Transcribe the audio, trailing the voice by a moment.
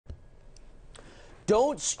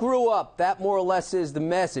Don't screw up. That more or less is the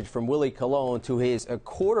message from Willie Colon to his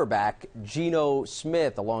quarterback, Geno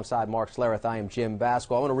Smith, alongside Mark Schlereth. I am Jim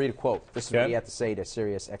Basco. I want to read a quote. This is what he had to say to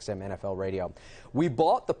Sirius XM NFL Radio. We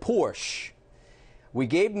bought the Porsche. We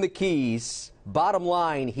gave him the keys. Bottom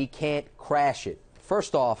line, he can't crash it.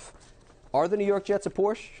 First off, are the New York Jets a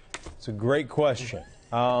Porsche? It's a great question.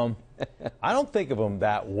 I don't think of them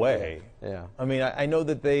that way. Yeah. I mean, I know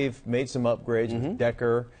that they've made some upgrades with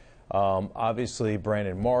Decker. Obviously,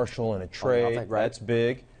 Brandon Marshall in a trade. That's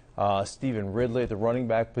big. Stephen Ridley at the running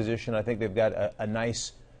back position. I think they've got a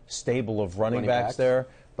nice stable of running backs there.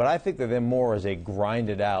 But I think of them more as a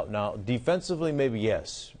grinded out. Now, defensively, maybe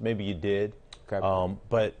yes. Maybe you did. Okay.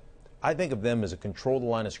 But I think of them as a control the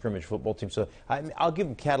line of scrimmage football team. So I'll give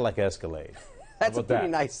them Cadillac Escalade. That's a pretty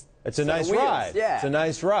nice. It's a nice ride. Yeah. It's a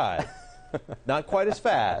nice ride. Not quite as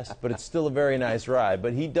fast, but it's still a very nice ride.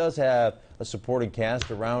 But he does have a supporting cast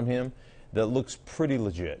around him that looks pretty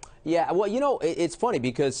legit. Yeah, well, you know, it's funny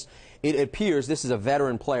because it appears this is a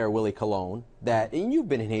veteran player, Willie Colon, that, and you've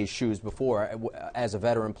been in his shoes before as a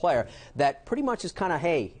veteran player, that pretty much is kind of,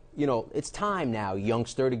 hey, you know, it's time now,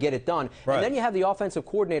 youngster, to get it done. Right. And then you have the offensive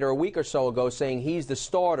coordinator a week or so ago saying he's the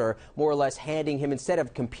starter, more or less handing him, instead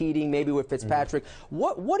of competing maybe with Fitzpatrick.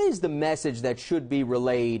 What is the message that should be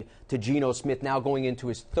relayed to Geno Smith now going into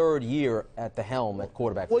his third year at the helm at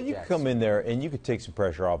quarterback? Well, you come in there and you could take some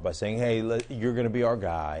pressure off by saying, hey, you're going to be our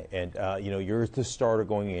guy, and, you know, you're the starter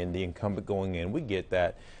going in, the incumbent going in. We get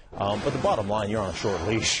that. But the bottom line, you're on a short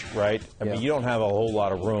leash, right? I mean, you don't have a whole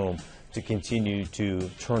lot of room to continue to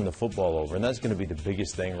turn the football over, and that's going to be the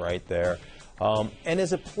biggest thing right there. And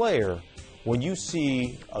as a player, when you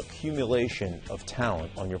see accumulation of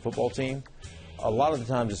talent on your football team, a lot of the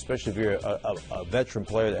times, especially if you're a veteran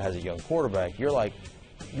player that has a young quarterback, you're like,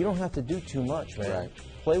 you don't have to do too much, man. Right.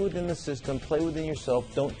 Play within the system, play within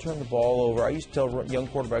yourself, don't turn the ball over. I used to tell young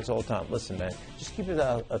quarterbacks all the time, listen, man, just keep it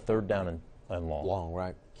out a third down and long. Long,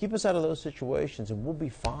 right. Keep us out of those situations, and we'll be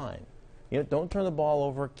fine. You know, don't turn the ball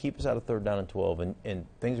over. Keep us out of third down and 12, and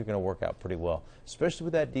things are going to work out pretty well. Especially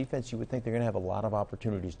with that defense, you would think they're going to have a lot of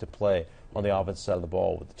opportunities to play on the offensive side of the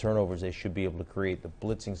ball. With the turnovers, they should be able to create the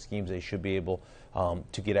blitzing schemes. They should be able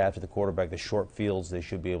to get after the quarterback. The short fields, they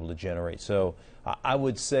should be able to generate. So I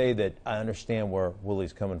would say that I understand where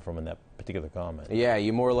Willie's coming from in that particular comment. Yeah,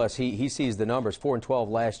 you more or less, he sees the numbers. 4-12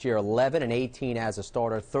 last year, 11-18 as a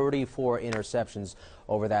starter, 34 interceptions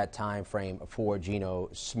over that time frame for Geno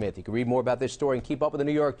Smith. You can read more about this story and keep up with the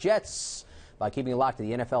New York Jets by keeping it locked to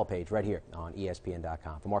the NFL page right here on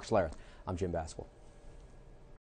ESPN.com. For Mark Schlereth, I'm Jim Basco.